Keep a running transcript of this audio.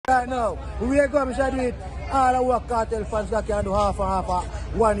Right now, we are going to do it. All our cartel fans that can do half and half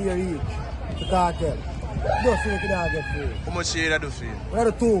 1 year each. The cartel. Just make it all get free. How much share do for you? We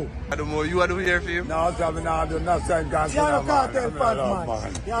are 2. I do more you do here for you? No, I'm not doing nothing. You are no cartel fans,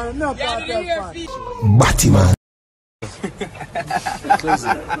 man. You are no cartel fans. Batman.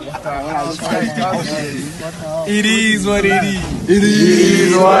 It is what it is. It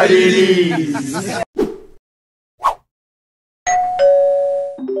is what it is.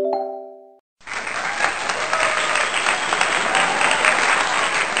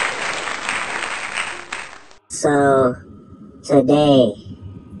 So, today,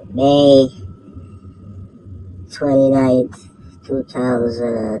 May 29th,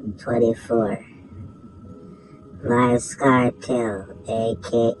 2024, Vybz Kartel,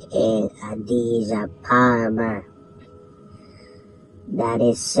 aka Adija Palmer, that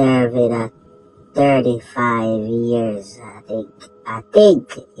is serving a 35 years, I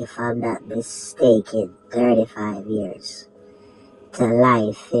think, if I'm not mistaken, 35 years to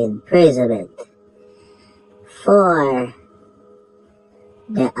life imprisonment for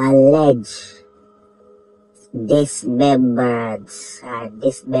the alleged dismemberance or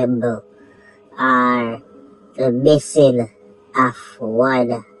dismember or the missing of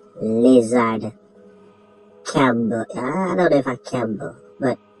one lizard, Campbell. I don't know if I Campbell,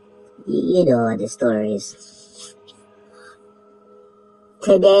 but you know what the story is.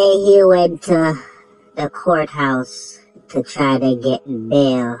 Today he went to the courthouse to try to get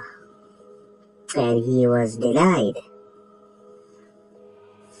bail, and he was denied.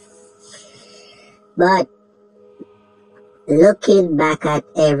 But looking back at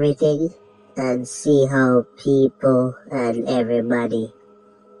everything and see how people and everybody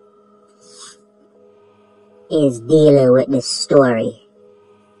is dealing with the story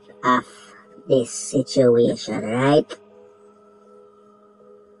of this situation, right?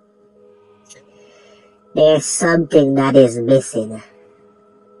 There's something that is missing.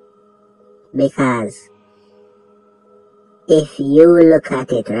 Because if you look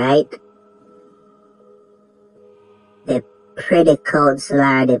at it, right, the Privy Council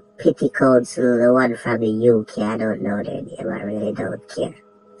or the Privy Council, the one from the UK, I don't know their name, I really don't care.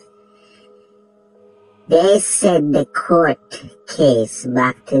 They sent the court case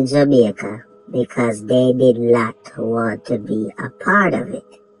back to Jamaica because they did not want to be a part of it.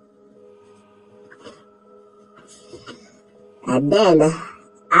 And then,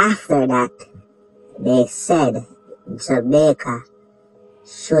 after that, they said Jamaica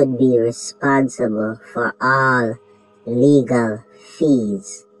should be responsible for all legal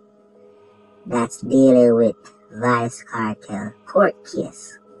fees that's dealing with Vybz Kartel court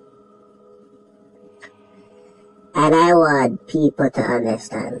case. And I want people to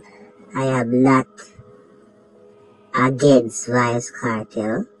understand, I am not against Vybz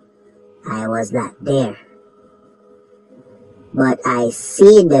Kartel. I was not there. But I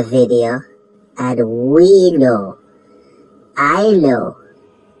seen the video, and we know, I know,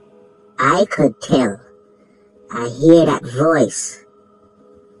 I could tell, I hear that voice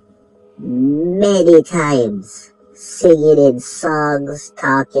many times, singing in songs,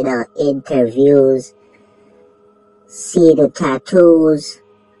 talking on interviews, see the tattoos.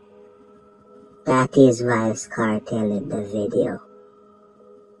 That is Vybz Kartel in the video.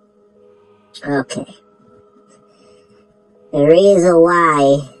 Okay. The reason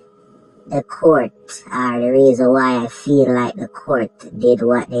why the court, or the reason why I feel like the court did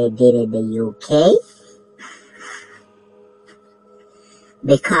what they did in the UK,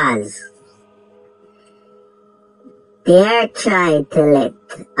 because they're trying to let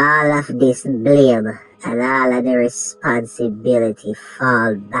all of this blame and all of the responsibility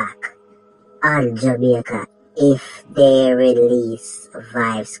fall back on Jamaica if they release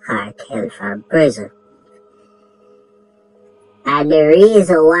Vybz Kartel from prison. And the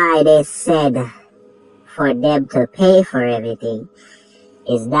reason why they said for them to pay for everything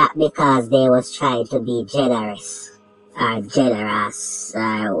is not because they was trying to be generous or generous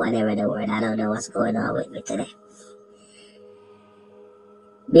or whatever the word. I don't know what's going on with me today.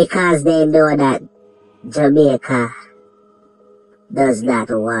 Because they know that Jamaica does not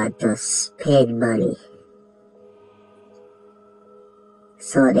want to spend money.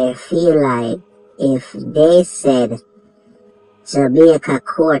 So they feel like if they said Jamaica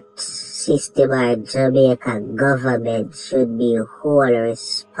court system or Jamaica government should be wholly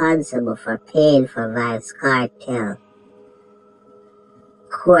responsible for paying for Vybz Kartel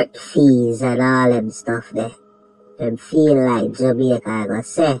court fees and all them stuff there, them feel like Jamaica are gonna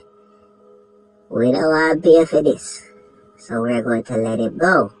say, we don't want to pay for this, so we're going to let it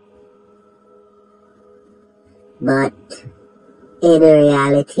go. But in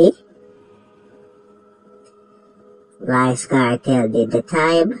reality, Vybz Kartel did the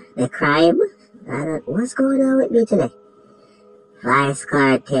crime. What's going on with me today? Vybz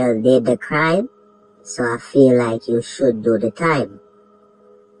Kartel did the crime, so I feel like you should do the time.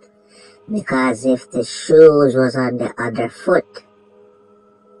 Because if the shoes was on the other foot,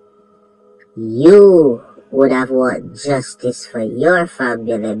 you would have want justice for your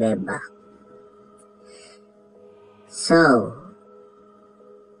family member. So,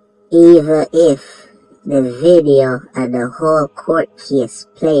 even if the video and the whole court case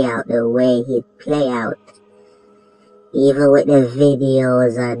play out the way it play out, even with the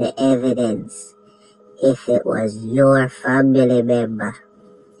videos and the evidence, if it was your family member,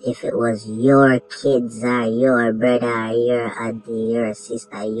 if it was your kids or your brother or your auntie, your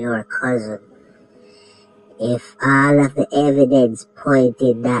sister, your cousin, if all of the evidence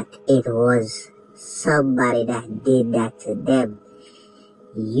pointed that it was somebody that did that to them,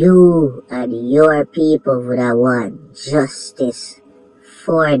 you and your people would have want justice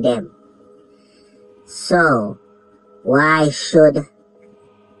for them. So, why should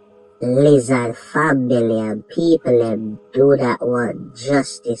Lizard family and people and do that want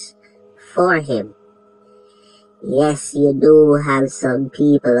justice for him? Yes, you do have some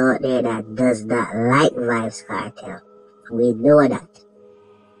people out there that does not like Vybz Kartel. We know that.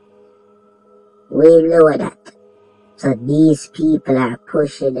 We know that. So these people are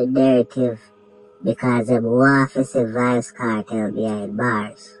pushing the narrative because they want to see Vybz Kartel behind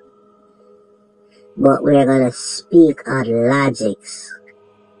bars. But we're gonna speak on logics.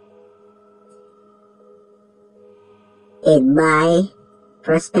 In my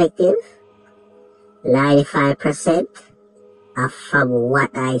perspective, 95% from what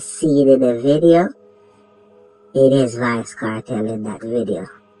I see in the video, it is Vybz Kartel in that video.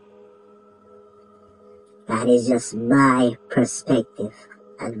 That is just my perspective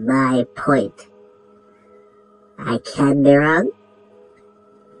and my point. I can be wrong.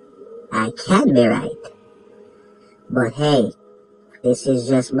 I can be right. But hey, this is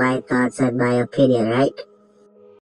just my thoughts and my opinion, right?